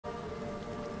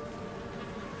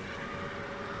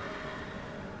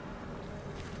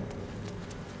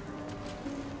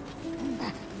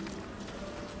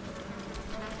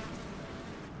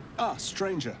Ah,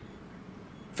 stranger.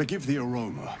 Forgive the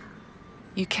aroma.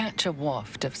 You catch a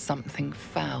waft of something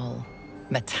foul,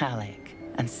 metallic,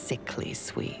 and sickly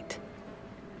sweet.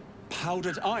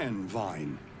 Powdered iron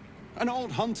vine. An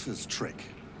old hunter's trick.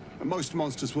 Most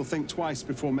monsters will think twice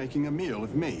before making a meal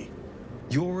of me.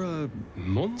 You're a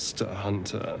monster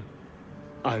hunter.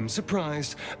 I'm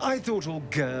surprised. I thought all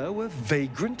Ger were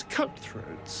vagrant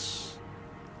cutthroats.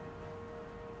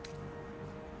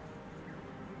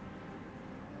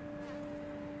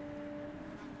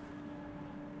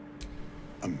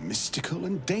 A mystical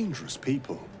and dangerous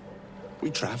people. We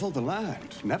travel the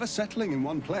land, never settling in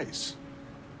one place.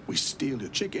 We steal your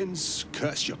chickens,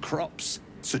 curse your crops,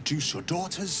 seduce your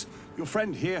daughters. Your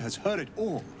friend here has heard it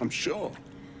all, I'm sure.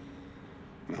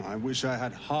 Now, I wish I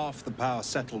had half the power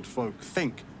settled folk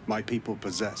think my people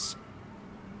possess.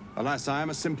 Alas, I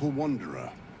am a simple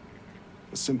wanderer.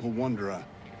 A simple wanderer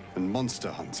and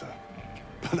monster hunter.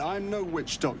 But I'm no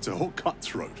witch doctor or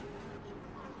cutthroat.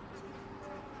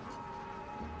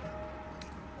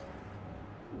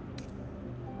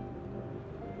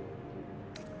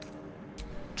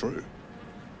 True.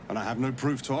 And I have no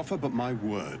proof to offer but my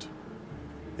word.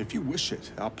 If you wish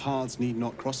it, our paths need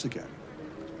not cross again.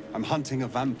 I'm hunting a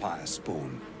vampire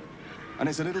spawn, and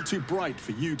it's a little too bright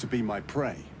for you to be my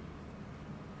prey.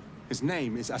 His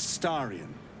name is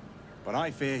Astarion, but I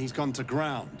fear he's gone to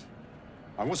ground.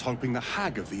 I was hoping the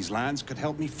hag of these lands could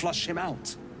help me flush him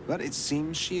out, but it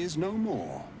seems she is no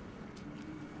more.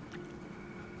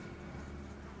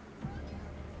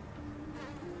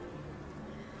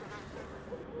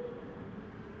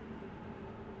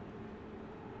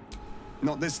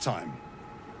 Not this time.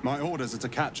 My orders are to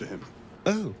capture him.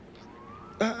 Oh.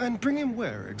 And bring him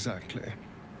where, exactly?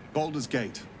 Baldur's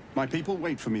Gate. My people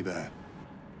wait for me there.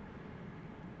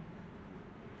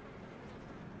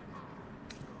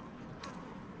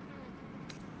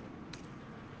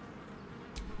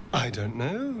 I don't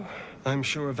know. I'm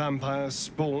sure a vampire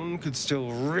spawn could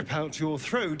still rip out your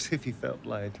throat if he felt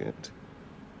like it.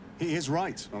 He is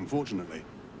right, unfortunately.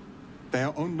 They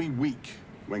are only weak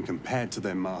when compared to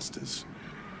their masters.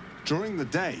 During the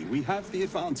day, we have the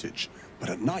advantage, but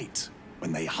at night,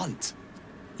 when they hunt,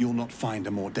 you'll not find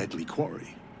a more deadly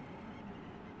quarry.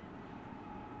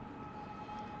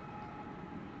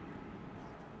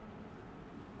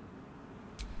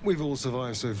 We've all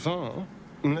survived so far.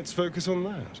 Let's focus on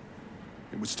that.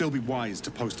 It would still be wise to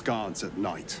post guards at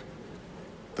night.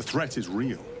 The threat is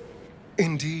real.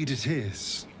 Indeed it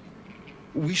is.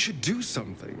 We should do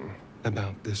something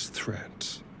about this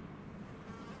threat.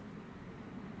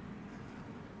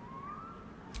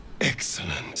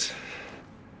 Excellent.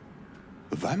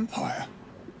 The vampire?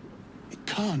 It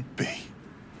can't be.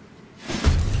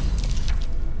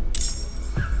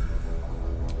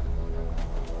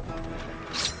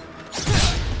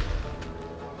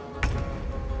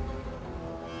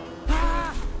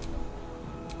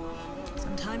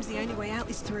 Sometimes the only way out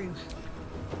is through.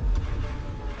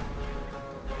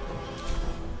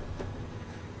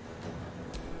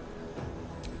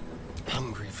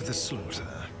 Hungry for the slaughter.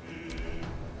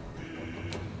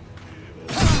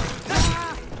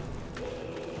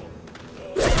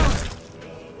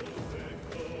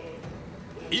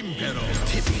 Impero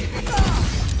Tipi.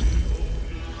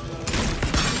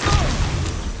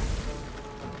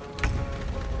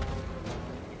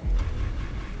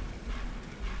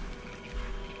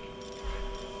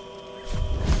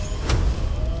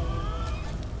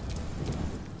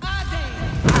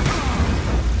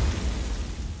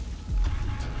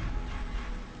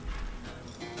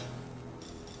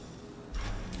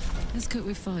 Let's cook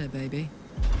with fire, baby.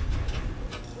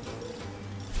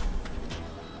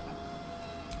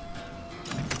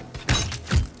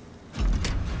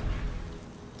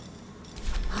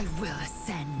 I will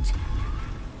ascend.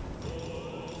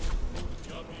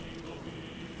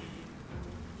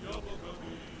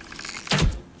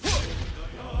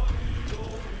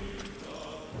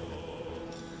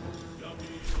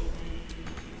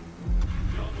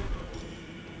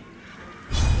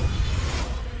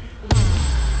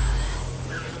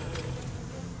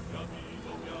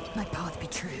 My path be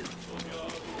true.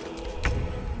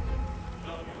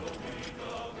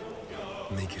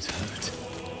 Make it hurt.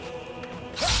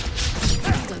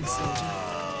 Well done,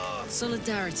 soldier.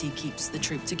 Solidarity keeps the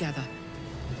troop together.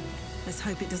 Let's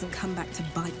hope it doesn't come back to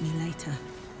bite me later.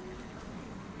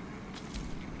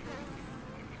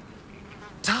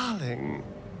 Darling,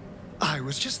 I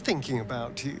was just thinking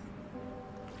about you.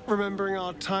 Remembering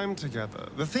our time together,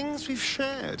 the things we've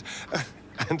shared.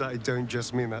 And I don't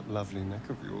just mean that lovely neck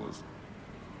of yours.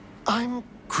 I'm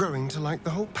growing to like the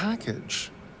whole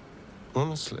package.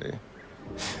 Honestly.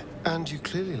 And you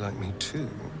clearly like me too.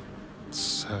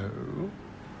 So?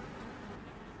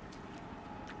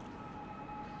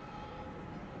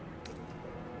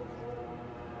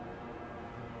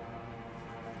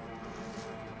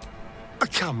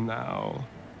 Come now.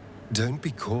 Don't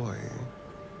be coy.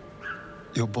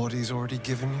 Your body's already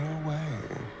given you away.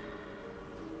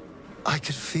 I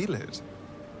could feel it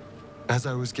as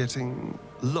I was getting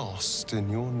lost in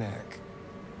your neck.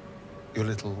 Your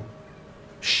little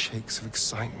shakes of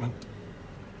excitement.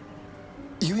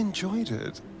 You enjoyed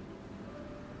it,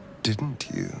 didn't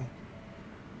you?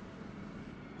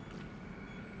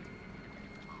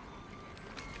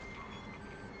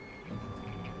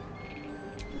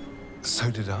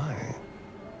 So did I.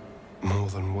 More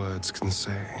than words can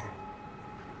say.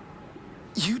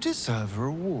 You deserve a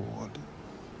reward.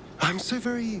 I'm so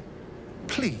very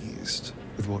pleased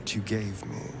with what you gave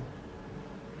me.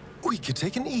 We could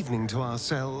take an evening to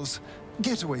ourselves,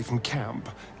 get away from camp,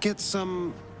 get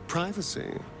some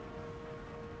privacy.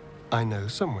 I know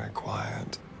somewhere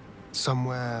quiet,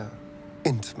 somewhere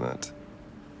intimate,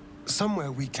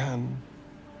 somewhere we can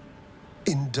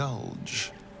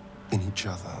indulge in each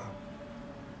other.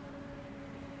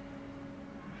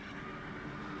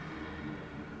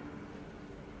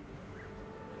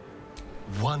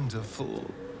 Wonderful.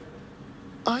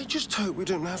 I just hope we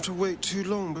don't have to wait too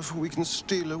long before we can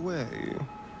steal away.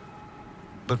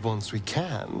 But once we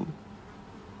can,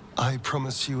 I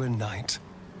promise you a night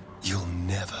you'll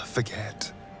never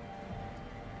forget.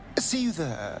 See you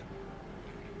there,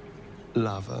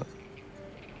 lover.